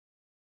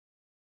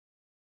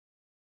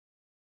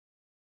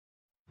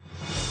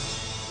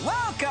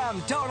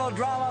Welcome, Total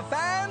Drama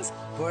fans!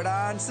 Put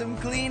on some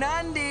clean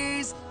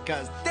undies,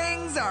 cause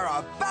things are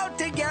about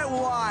to get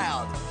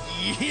wild!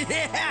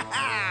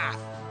 Yeah!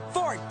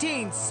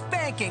 14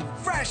 spanking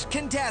fresh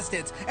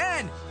contestants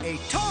and a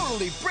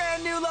totally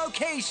brand new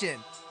location,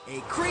 a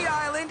Cree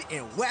Island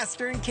in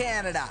Western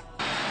Canada.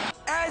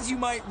 As you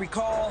might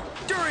recall,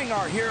 during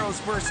our Heroes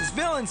vs.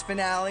 Villains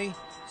finale,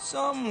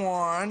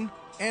 someone,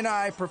 and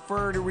I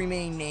prefer to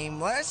remain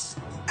nameless,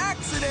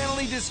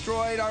 accidentally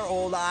destroyed our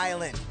old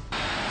island.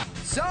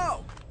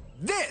 So,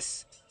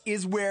 this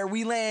is where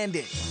we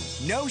landed.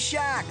 No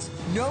shacks,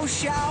 no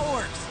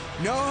showers,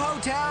 no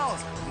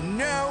hotels,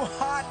 no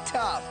hot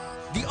tub.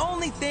 The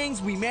only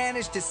things we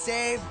managed to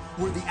save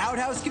were the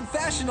outhouse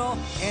confessional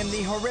and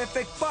the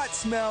horrific butt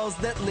smells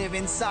that live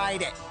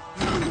inside it.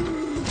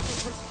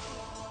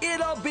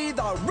 It'll be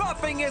the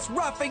roughingest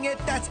roughing it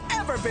that's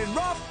ever been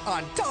rough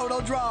on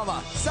Total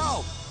Drama.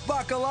 So,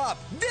 buckle up.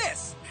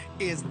 This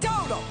is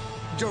Total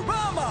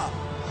Drama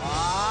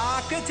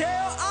Pahkitew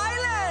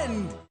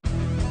Island!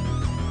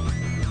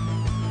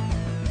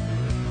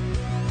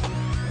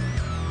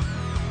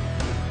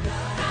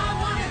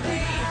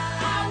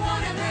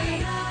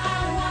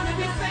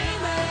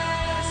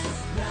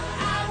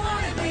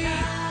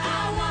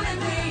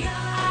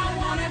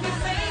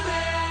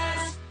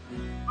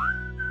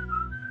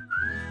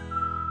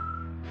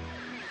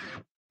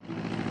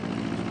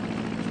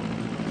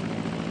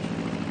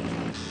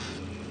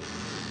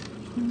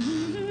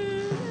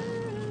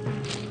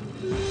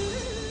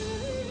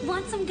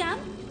 Want some gum?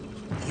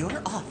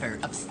 Your offer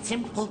of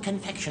simple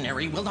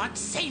confectionery will not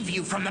save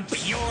you from the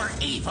pure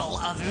evil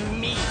of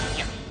me.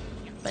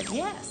 But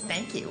yes,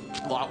 thank you.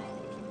 Wow.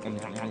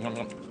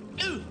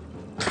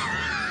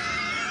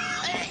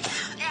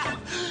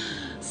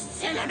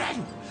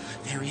 Cinnamon!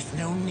 There is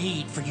no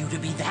need for you to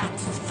be that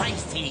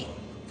spicy.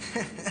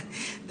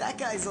 That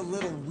guy's a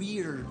little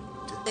weird.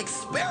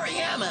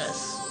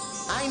 Expelliarmus!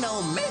 I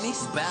know many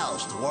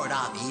spells to ward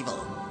off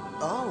evil.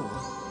 Oh.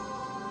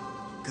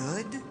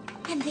 Good?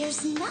 And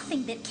there's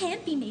nothing that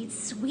can't be made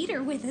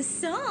sweeter with a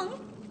song.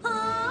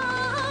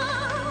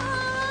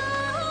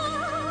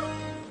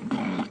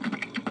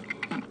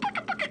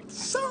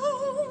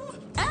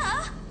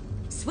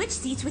 Switch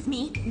seats with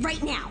me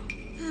right now.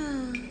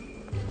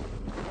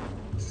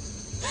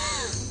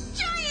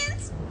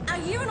 Giants! Are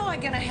you and I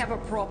gonna have a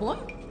problem?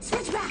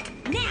 Switch back,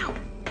 now!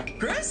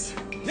 Chris?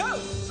 Yo,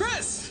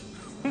 Chris!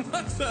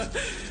 What the?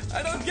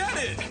 I don't get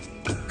it.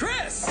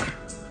 Chris!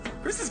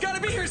 Chris has got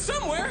to be here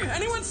somewhere.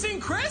 Anyone seen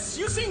Chris?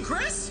 You seen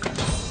Chris?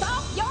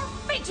 Stop your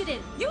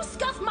fidgeting! You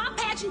scuff my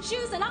pageant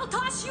shoes and I'll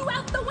toss you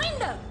out the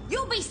window!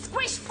 You'll be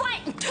squished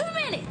flat in 2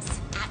 minutes!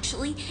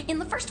 Actually, in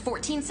the first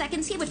 14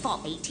 seconds, he would fall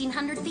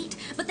 1,800 feet,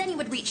 but then he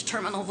would reach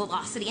terminal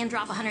velocity and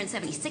drop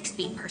 176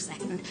 feet per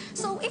second.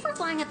 So if we're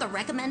flying at the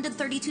recommended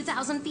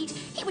 32,000 feet,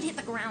 he would hit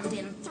the ground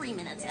in 3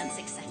 minutes and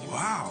 6 seconds.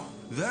 Wow,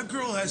 that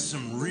girl has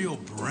some real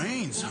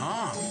brains,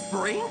 huh?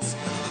 Brains?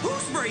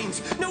 Whose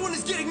brains? No one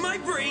is getting my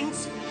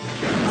brains!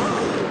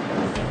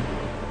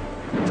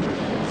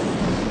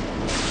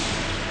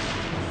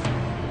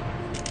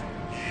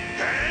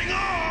 Hang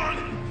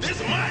on!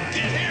 This might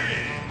get hairy!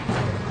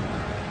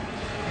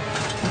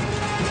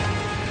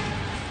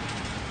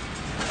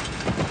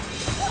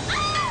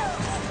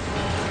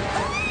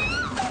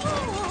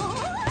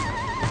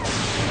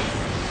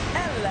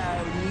 Hello,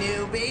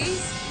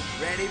 newbies.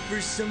 Ready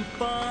for some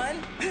fun?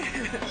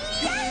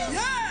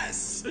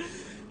 Yes!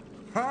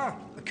 Huh,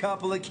 a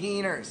couple of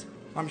keeners.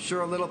 I'm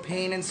sure a little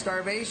pain and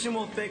starvation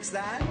will fix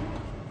that.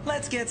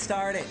 Let's get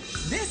started.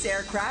 This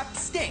aircraft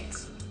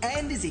stinks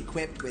and is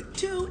equipped with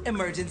 2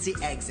 emergency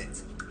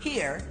exits,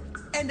 here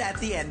and at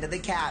the end of the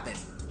cabin.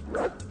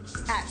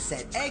 At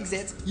said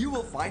exits, you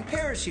will find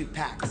parachute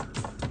packs.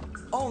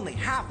 Only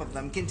half of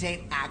them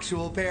contain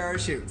actual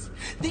parachutes.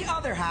 The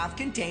other half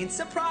contains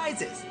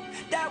surprises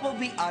that will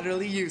be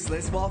utterly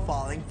useless while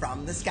falling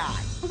from the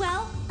sky.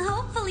 Well,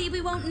 hopefully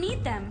we won't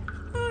need them.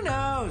 Who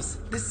knows?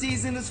 The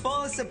season is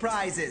full of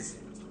surprises.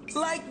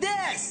 Like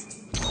this!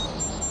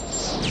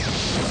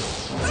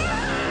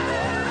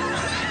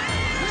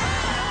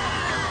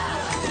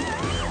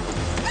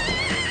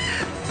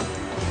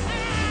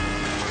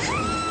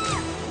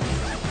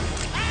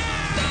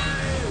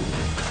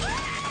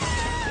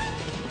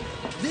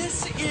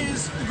 This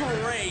is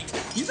great.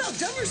 You've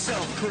outdone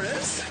yourself,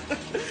 Chris.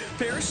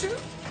 Parachute?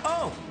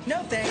 Oh,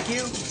 no thank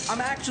you.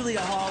 I'm actually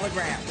a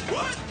hologram.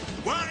 What?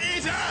 Why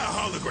ain't I a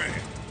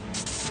hologram?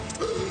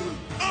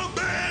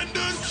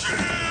 Abandon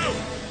ship!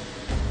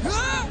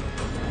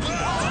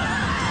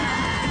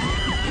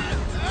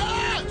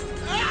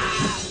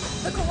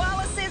 The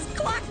koala says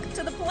cluck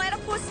to the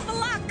platypus for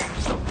luck.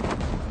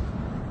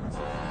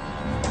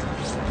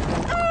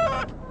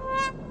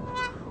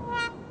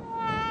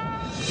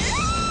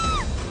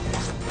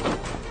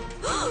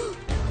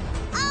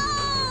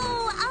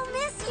 Oh, I'll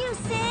miss you,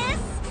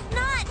 sis.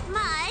 Not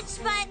much,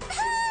 but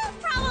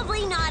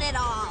probably not at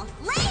all.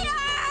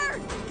 Later!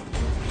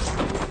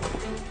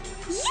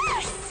 Yeah!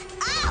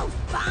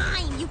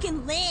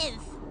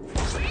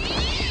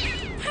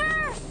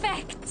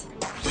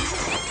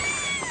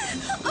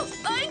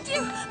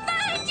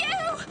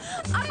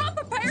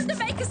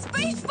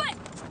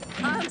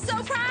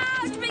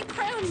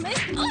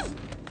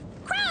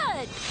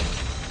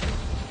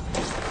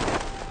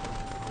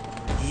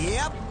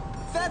 Yep,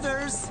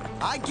 feathers.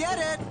 I get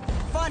it.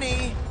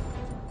 Funny.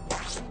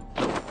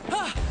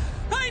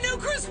 I knew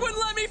Chris wouldn't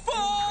let me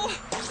fall!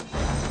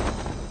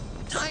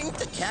 Time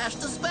to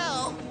cast a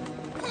spell.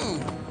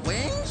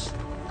 Wings?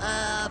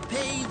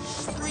 Page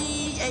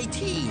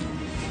 318.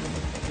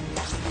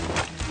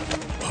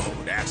 Oh,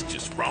 that's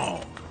just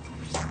wrong.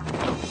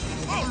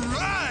 All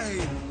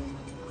right!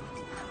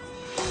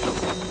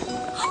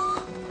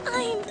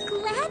 I'm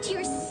glad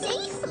you're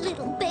safe,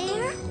 little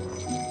bear.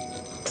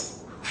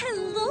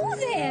 Hello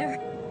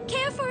there.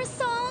 Care for a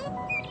song?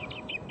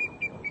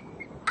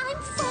 I'm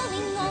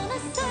falling on a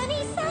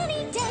sunny,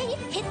 sunny day.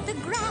 Hit the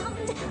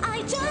ground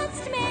I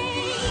just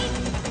made.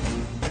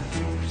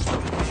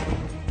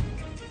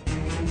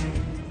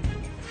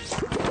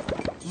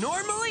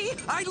 Normally,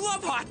 I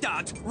love hot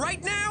dogs.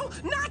 Right now,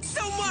 not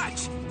so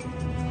much.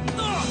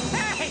 Ugh,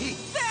 hey,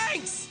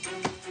 thanks!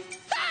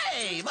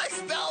 Hey, my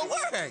spell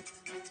worked!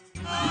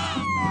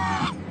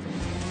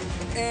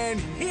 And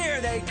here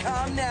they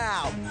come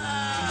now.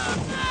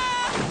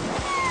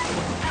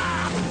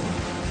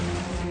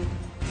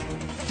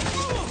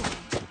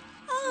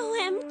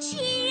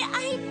 OMG,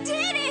 I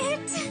did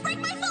it! Break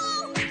my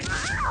fall!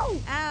 Ow!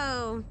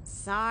 Oh,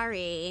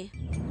 sorry.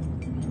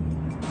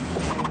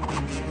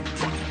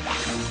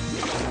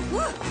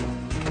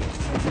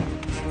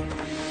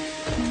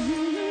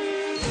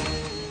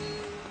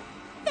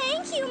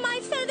 Thank you, my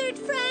feathered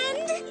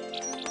friend.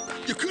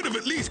 You could have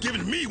at least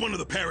given me one of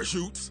the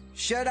parachutes.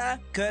 Shoulda,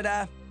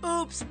 coulda,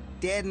 oops,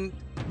 didn't.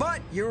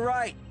 But you're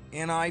right,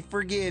 and I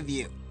forgive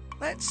you.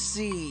 Let's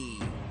see.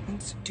 1,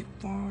 2,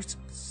 4, 6,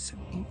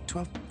 7, 8,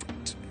 12.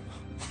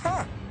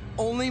 Huh.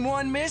 Only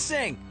one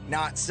missing.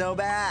 Not so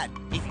bad.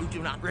 If you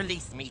do not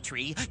release me,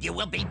 Tree, you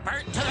will be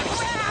burnt to the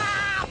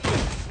ground!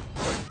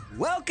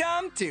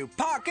 Welcome to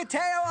Pahkitew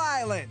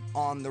Island.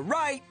 On the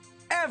right,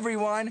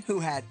 everyone who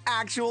had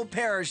actual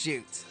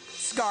parachutes.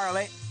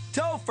 Scarlet,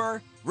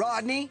 Topher,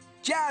 Rodney,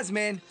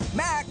 Jasmine,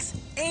 Max,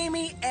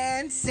 Amy,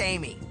 and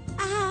Sammy.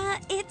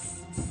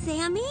 It's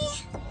Sammy?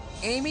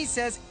 Amy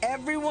says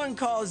everyone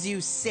calls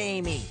you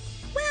Sammy,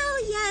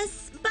 Well,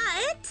 yes,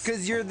 but...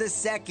 'cause you're the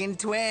second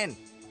twin.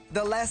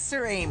 The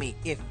lesser Amy,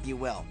 if you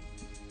will.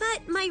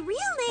 But my real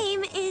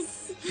name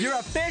is... You're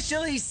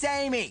officially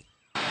Sammy.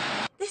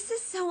 This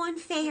is so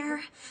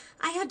unfair.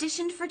 I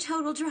auditioned for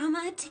Total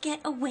Drama to get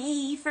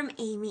away from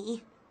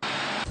Amy.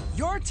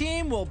 Your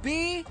team will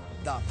be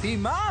the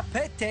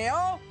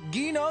Pahkitew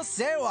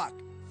Ginosewak,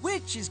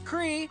 which is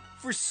Cree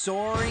for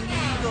soaring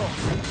eagle.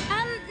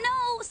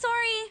 No,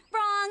 sorry,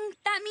 wrong.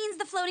 That means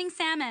the floating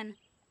salmon.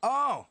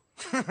 Oh,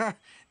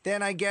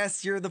 then I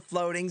guess you're the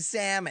floating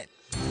salmon.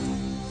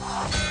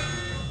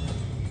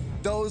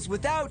 Those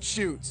without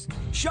chutes: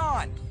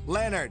 Sean,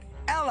 Leonard,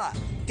 Ella,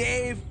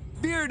 Dave,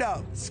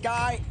 Beardo,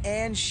 Sky,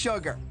 and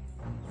Sugar.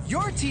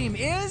 Your team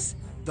is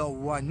the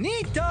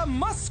Juanita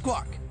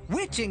Musquak,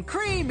 which in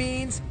Cree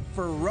means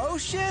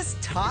ferocious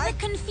tiger.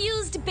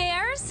 Confused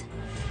bears?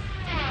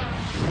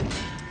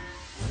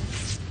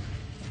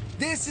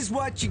 This is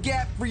what you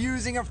get for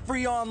using a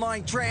free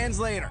online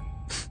translator.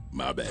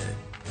 My bad.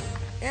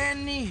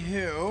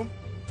 Anywho,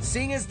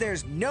 seeing as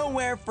there's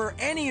nowhere for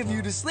any of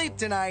you to sleep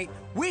tonight,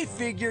 we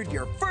figured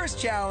your first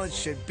challenge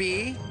should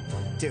be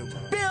to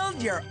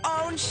build your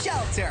own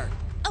shelter.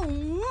 Oh,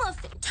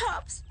 muffin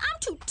tops. I'm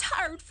too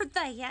tired for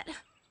that.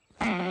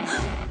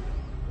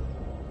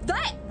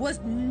 That was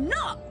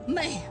not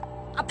me.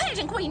 A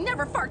pageant queen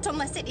never farts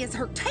unless it is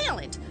her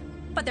talent.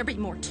 But there'd be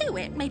more to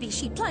it. Maybe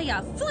she'd play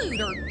a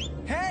flute or...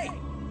 Hey,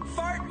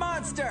 fart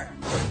monster!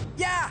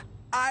 Yeah,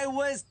 I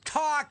was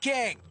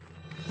talking!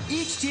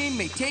 Each team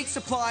may take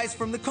supplies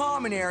from the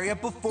common area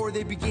before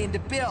they begin to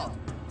build.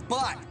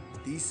 But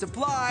these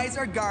supplies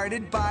are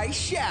guarded by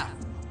Chef,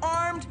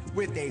 armed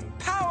with a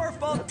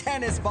powerful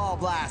tennis ball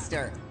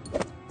blaster.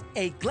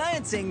 A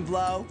glancing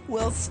blow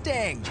will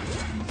sting.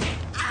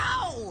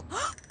 Ow!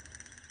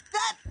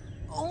 That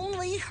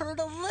only hurt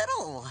a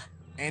little.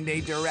 And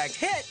a direct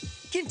hit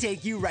can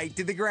take you right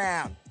to the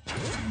ground.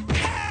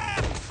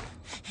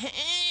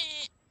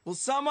 Will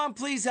someone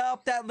please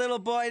help that little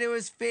boy to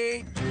his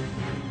feet?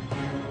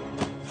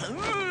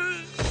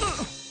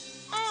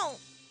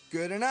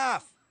 Good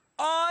enough.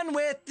 On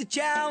with the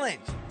challenge.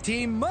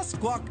 Team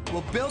Musquak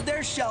will build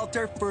their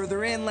shelter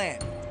further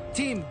inland.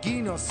 Team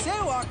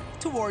Ginosewak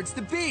towards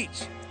the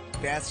beach.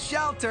 Best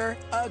shelter,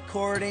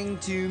 according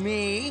to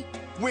me,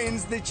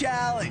 wins the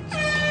challenge.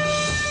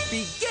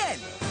 Begin!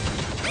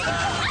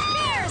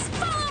 Bears,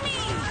 follow me!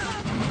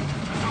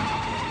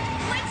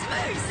 Let's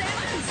move,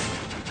 Salmons!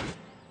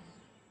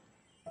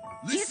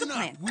 Listen the up,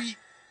 plan. we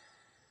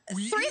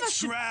Three of eat us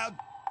should- shroud.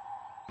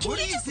 Can What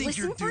you do you just think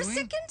listen you're for a doing?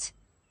 second?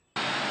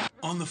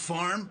 On the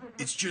farm,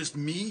 it's just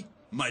me,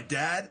 my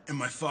dad, and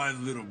my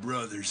 5 little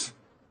brothers.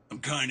 I'm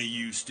kinda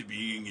used to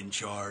being in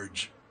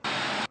charge.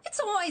 It's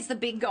always the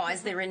big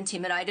guys that are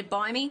intimidated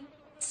by me.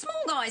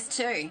 Small guys,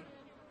 too.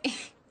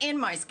 And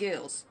my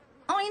skills.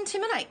 I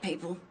intimidate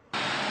people.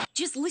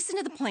 Just listen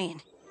to the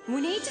plan.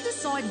 We need to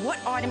decide what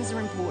items are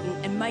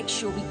important and make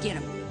sure we get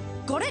them.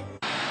 Got it?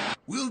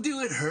 We'll do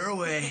it her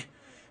way.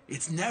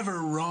 It's never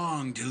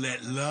wrong to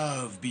let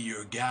love be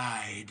your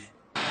guide.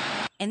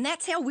 And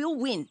that's how we'll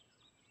win.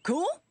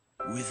 Cool?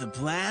 With a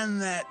plan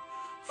that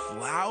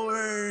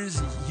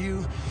flowers,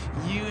 you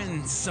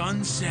and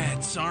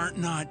sunsets aren't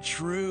not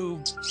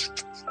true.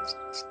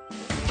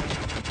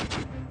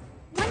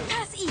 One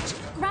pass each.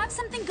 Grab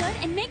something good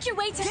and make your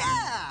way to...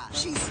 Yeah!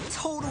 She's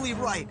totally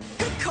right.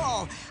 Good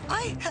call.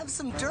 I have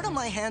some dirt on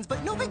my hands,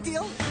 but no big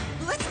deal.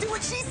 Let's do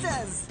what she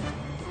says.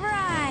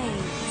 Right.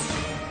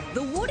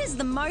 The wood is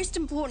the most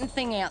important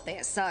thing out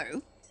there,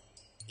 so...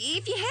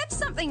 If you have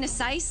something to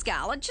say,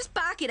 Scarlet, just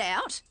bark it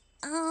out.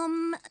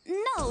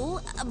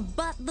 No,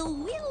 but the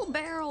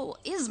wheelbarrow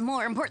is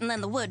more important than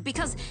the wood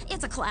because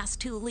it's a Class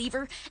 2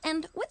 lever,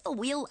 and with the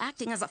wheel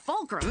acting as a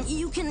fulcrum,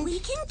 you can... We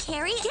can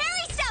carry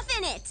stuff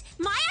in it.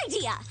 My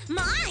idea.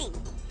 Mine.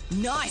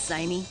 Nice,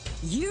 Amy.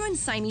 You and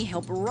Sammy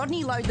help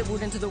Rodney load the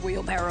wood into the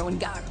wheelbarrow and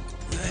go.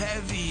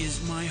 Heavy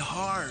is my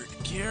heart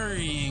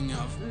carrying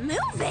a...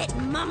 Move it,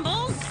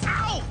 Mumbles.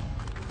 Ow!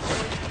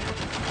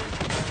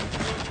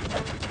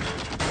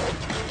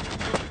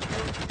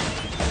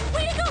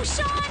 Way to go,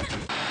 Sean.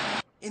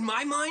 In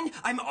my mind,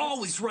 I'm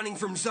always running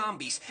from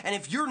zombies, and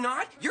if you're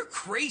not, you're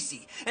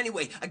crazy.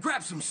 Anyway, I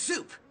grabbed some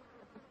soup.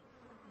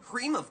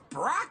 Cream of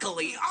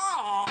broccoli?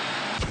 Oh!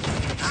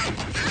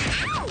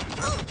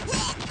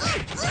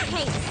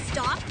 Hey,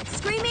 stop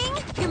screaming.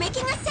 You're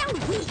making us sound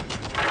weak.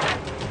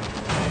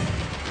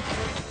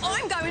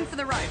 I'm going for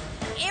the rope.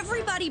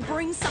 Everybody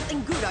bring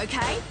something good,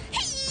 okay?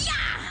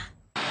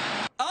 Hey-ya!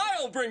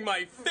 I'll bring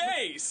my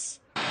face!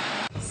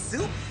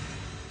 Soup?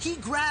 He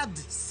grabbed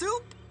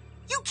soup?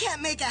 You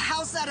can't make a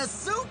house out of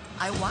soup!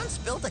 I once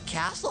built a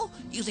castle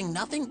using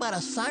nothing but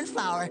a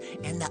sunflower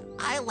and the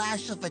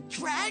eyelash of a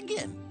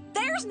dragon.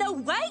 There's no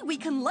way we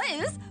can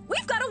lose.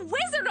 We've got a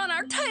wizard on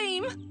our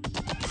team.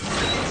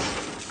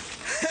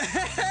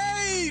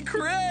 Hey,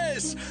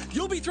 Chris!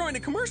 You'll be throwing a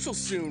commercial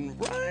soon,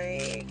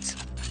 right?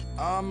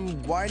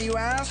 Why do you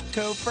ask,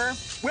 Topher?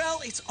 Well,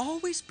 it's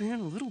always been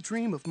a little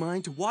dream of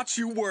mine to watch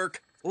you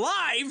work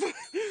live.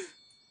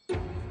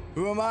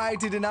 Who am I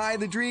to deny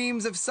the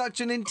dreams of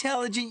such an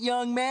intelligent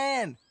young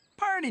man?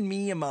 Pardon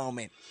me a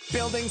moment.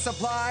 Building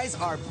supplies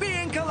are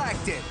being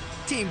collected.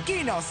 Team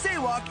Gino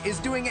Sewak is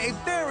doing a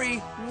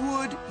very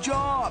wood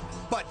job,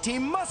 but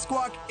Team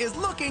Musquak is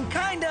looking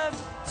kind of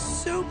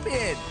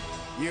stupid.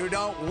 You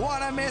don't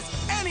want to miss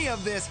any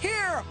of this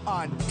here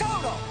on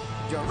Total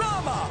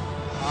Drama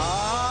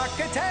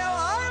Pahkitew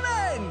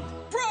Island!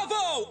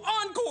 Bravo!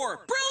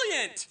 Encore!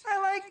 Brilliant! I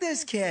like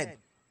this kid.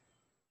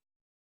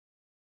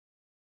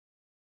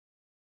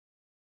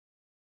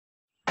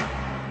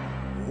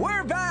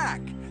 We're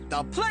back!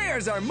 The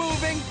players are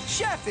moving,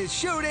 Chef is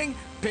shooting,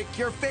 pick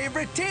your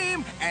favorite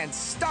team, and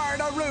start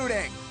a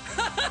rooting.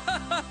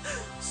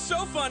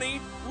 So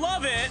funny.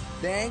 Love it.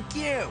 Thank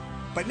you.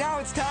 But now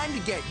it's time to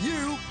get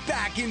you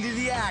back into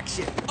the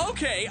action.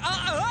 Okay,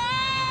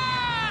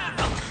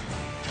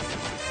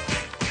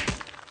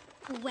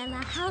 Well,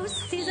 a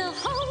house is a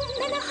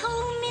home and a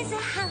home is a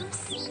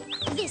house.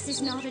 This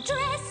is not a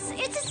dress,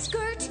 it's a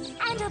skirt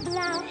and a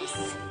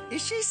blouse.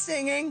 Is she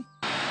singing?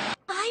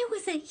 I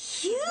was a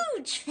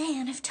huge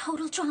fan of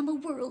Total Drama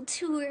World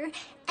Tour,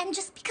 and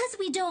just because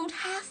we don't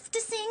have to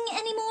sing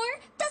anymore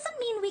doesn't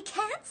mean we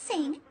can't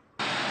sing.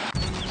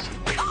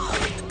 Oh,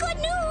 good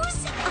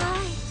news!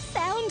 I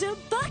found a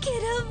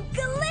bucket of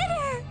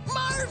glitter!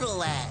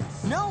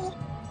 Marvelous! No,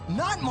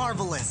 not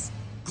marvelous.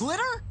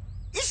 Glitter?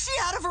 Is she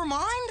out of her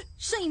mind?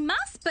 She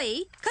must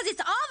be, because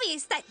it's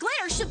obvious that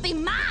glitter should be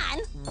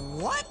mine.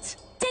 What?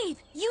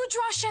 Dave, you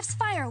draw Chef's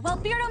fire while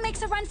Beardo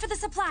makes a run for the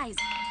supplies.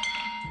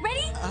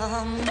 Ready?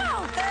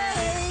 Go!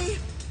 Hey!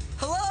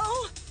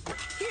 Hello?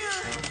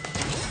 Here.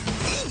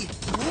 Hey!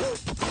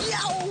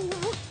 Yow!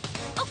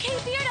 Okay,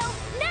 Beardo,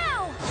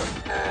 now!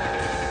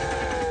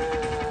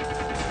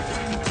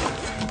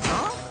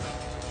 Huh?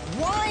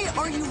 Why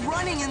are you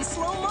running in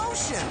slow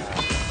motion?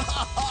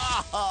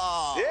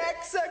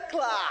 6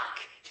 o'clock.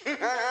 Come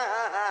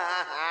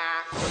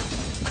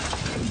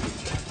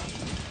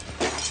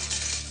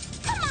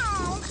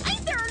on!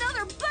 Ain't there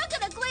another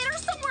bucket of glitter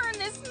somewhere in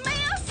this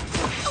mess?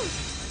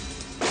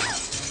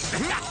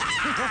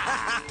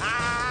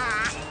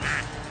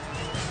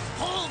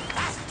 Pull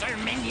faster,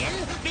 minion,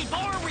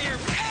 before we're...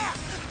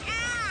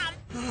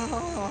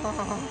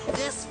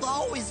 This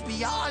flow is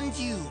beyond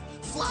you.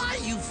 Fly,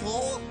 you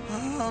fool.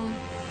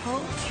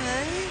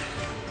 Okay.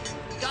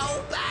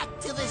 Go back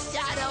to the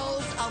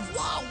shadows of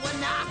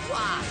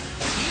Wawanakwa.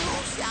 You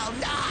shall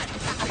not.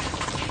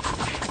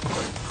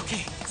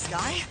 Okay,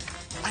 Sky,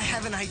 I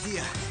have an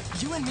idea.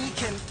 You and me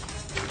can...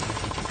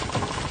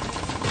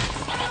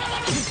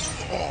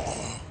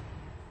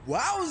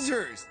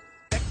 Wowzers!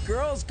 That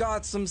girl's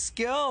got some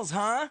skills,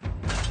 huh?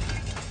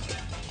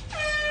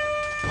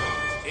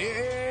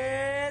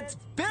 It's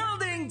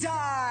building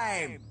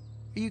time!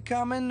 Are you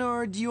coming,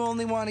 or do you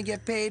only want to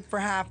get paid for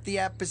half the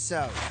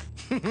episode?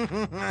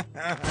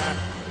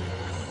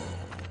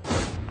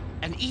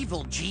 An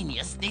evil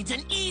genius needs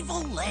an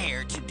evil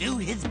lair to do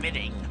his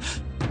bidding.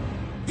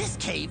 This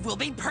cave will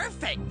be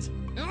perfect.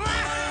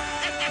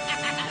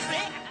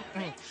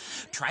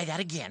 try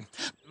that again.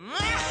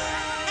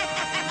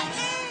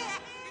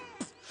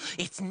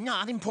 It's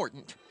not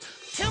important.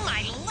 To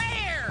my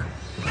lair!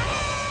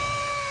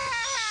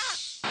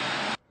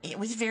 It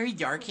was very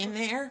dark in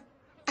there.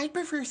 I'd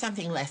prefer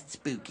something less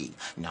spooky.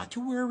 Not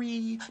to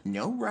worry,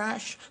 no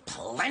rush,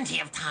 plenty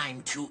of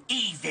time to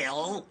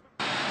evil.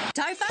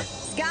 Topher,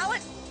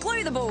 Scarlet,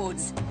 glue the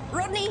boards.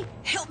 Rodney,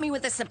 help me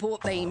with the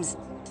support beams.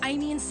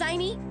 Amy and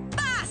Samey,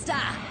 faster!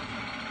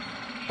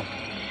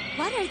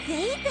 What are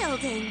they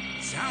building?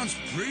 Sounds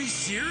pretty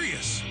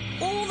serious.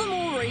 All the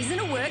more reason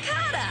to work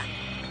harder.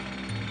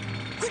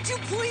 Could you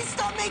please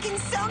stop making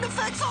sound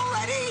effects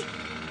already?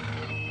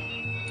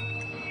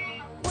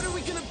 What are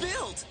we gonna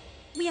build?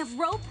 We have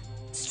rope,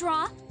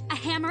 straw, a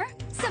hammer,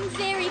 some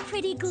very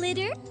pretty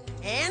glitter.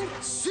 And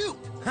soup,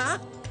 huh?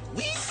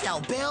 We shall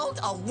build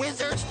a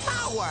wizard's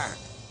tower.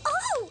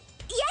 Oh,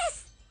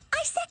 yes!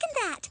 I second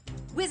that.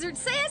 Wizard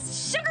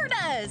says, sugar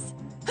does.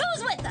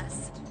 Who's with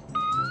us?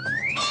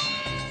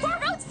 4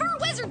 votes for a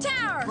wizard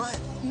tower. But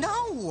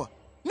no!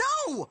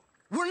 No!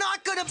 We're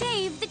not gonna...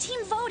 Dave, the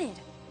team voted.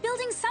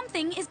 Building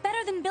something is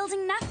better than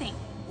building nothing.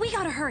 We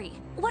gotta hurry.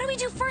 What do we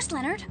do first,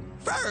 Leonard?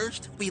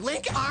 First, we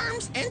link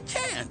arms and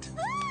chant.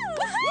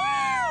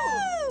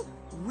 Woo!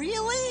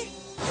 Really?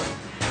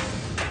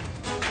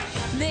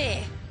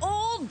 There,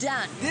 all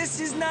done. This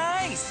is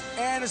nice!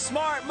 And a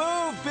smart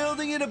move,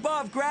 building it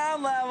above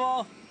ground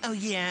level. Oh,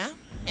 yeah?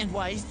 And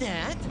why is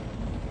that?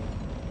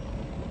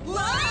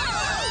 Whoa!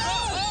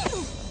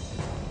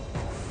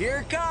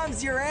 Here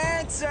comes your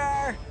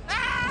answer.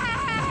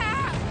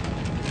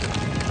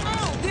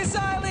 Oh, this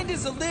island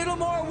is a little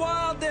more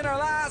wild than our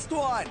last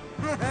one.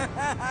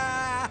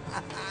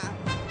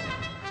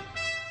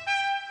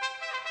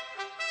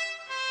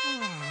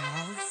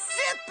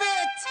 Zip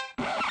it!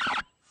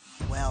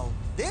 Well,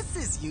 this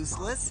is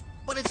useless.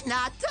 But it's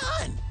not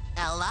done,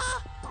 Ella.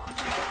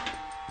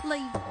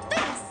 Leave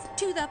this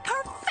to the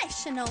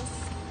professionals.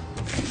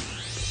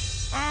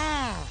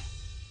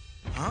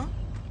 Huh?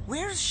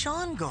 Where's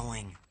Sean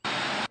going?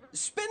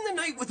 Spend the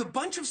night with a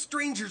bunch of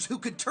strangers who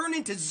could turn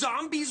into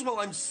zombies while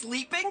I'm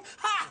sleeping?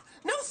 Ha!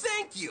 No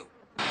thank you!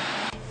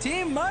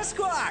 Team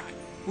Musquack!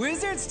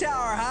 Wizard's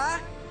Tower, huh?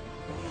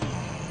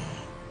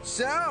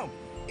 So,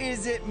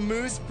 is it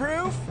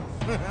moose-proof?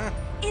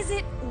 Is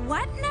it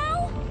what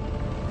now?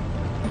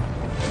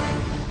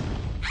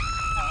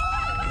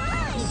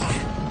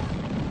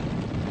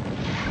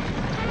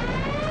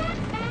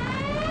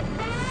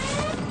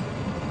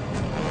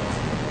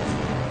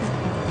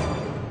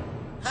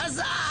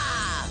 Huzzah!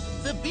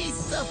 The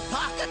beasts of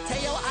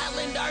Pahkitew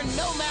Island are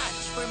no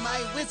match for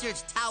my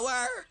wizard's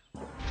tower.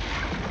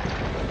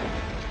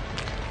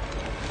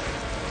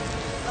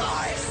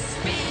 Force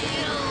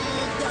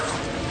field!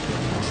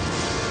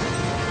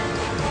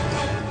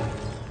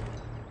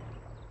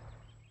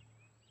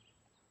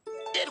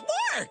 It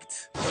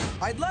worked!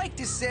 I'd like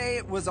to say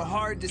it was a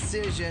hard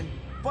decision,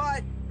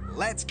 but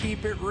let's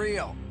keep it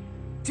real.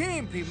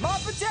 Team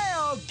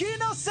Pahkitew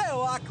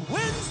Ginosewak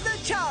wins the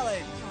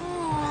challenge!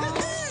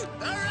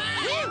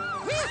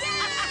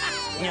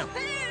 No,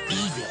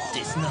 evil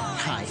does not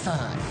high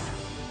five.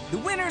 The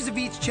winners of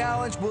each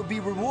challenge will be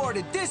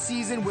rewarded this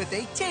season with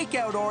a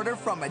takeout order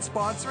from a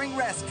sponsoring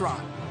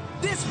restaurant.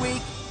 This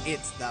week,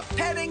 it's the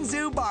Petting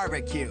Zoo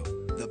Barbecue.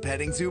 The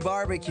Petting Zoo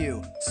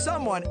Barbecue.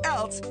 Someone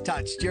else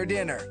touched your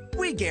dinner.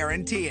 We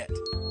guarantee it.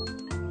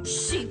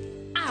 Shoot,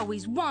 I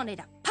always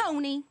wanted a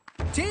pony.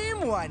 Team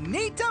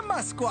Juanita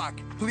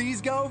Musquack, please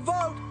go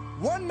vote.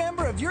 One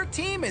member of your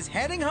team is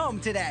heading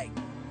home today.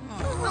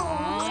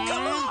 Oh,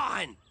 come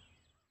on!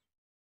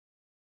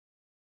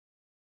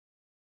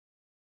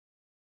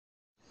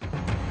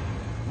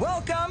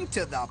 Welcome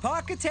to the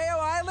Pahkitew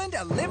Island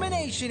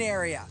Elimination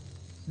Area.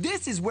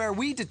 This is where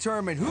we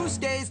determine who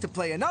stays to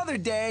play another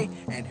day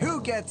and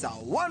who gets a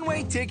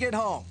one-way ticket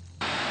home.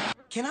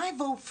 Can I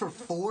vote for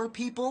 4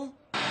 people?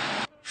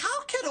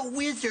 How could a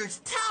wizard's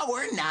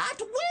tower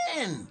not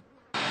win?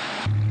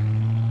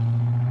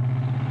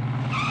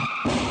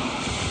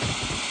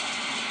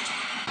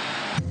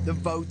 The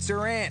votes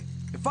are in.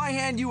 If I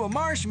hand you a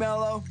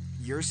marshmallow,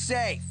 you're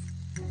safe.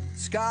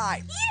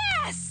 Sky.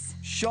 Yes!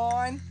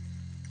 Sean,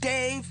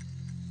 Dave,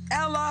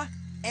 Ella,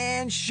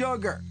 and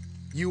Sugar.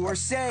 You are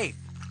safe.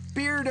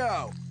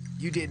 Beardo,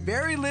 you did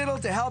very little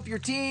to help your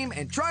team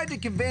and tried to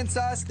convince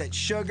us that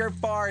Sugar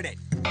farted.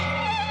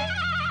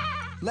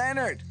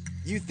 Leonard,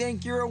 you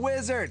think you're a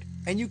wizard,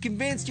 and you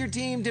convinced your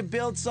team to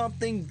build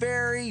something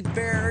very,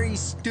 very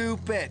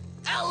stupid.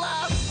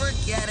 Ella,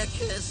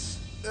 Forgeticus.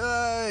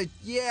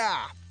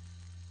 Yeah.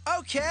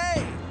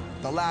 Okay.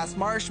 The last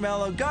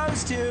marshmallow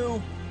goes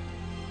to...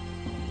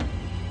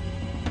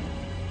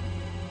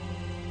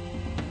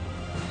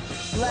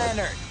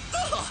 Leonard.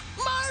 Oh,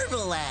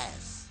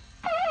 marvelous!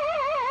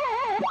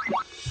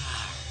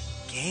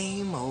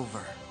 Game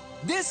over.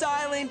 This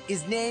island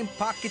is named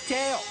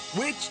Pahkitew,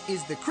 which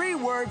is the Cree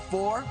word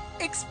for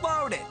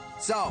exploded.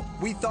 So,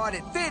 we thought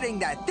it fitting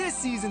that this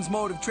season's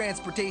mode of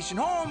transportation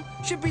home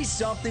should be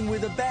something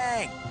with a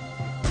bang.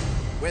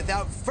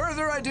 Without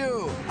further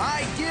ado,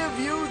 I give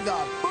you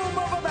the boom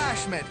of a bang.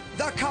 embarrassment,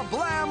 the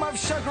kablam of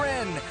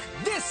chagrin,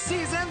 this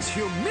season's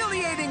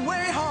humiliating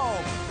way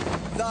home,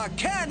 the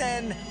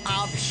cannon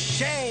of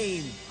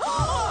shame.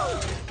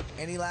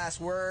 Any last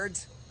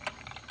words?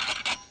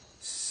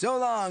 So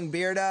long,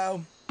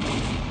 Beardo.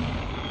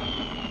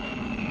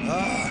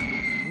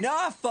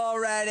 Enough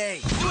already!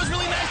 It was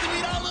really nice to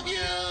meet all of you!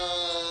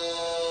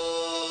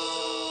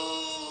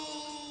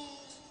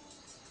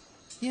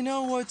 You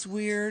know what's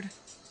weird?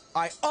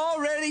 I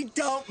already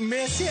don't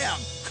miss him!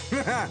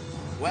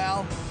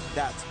 Well,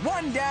 that's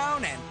 1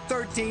 down and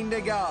 13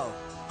 to go.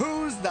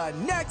 Who's the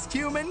next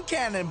human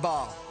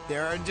cannonball?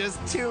 There are just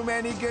too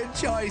many good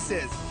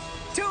choices.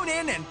 Tune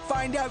in and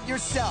find out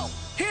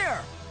yourself here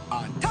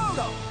on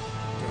Total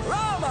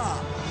Drama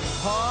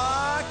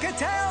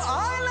Pahkitew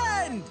Island!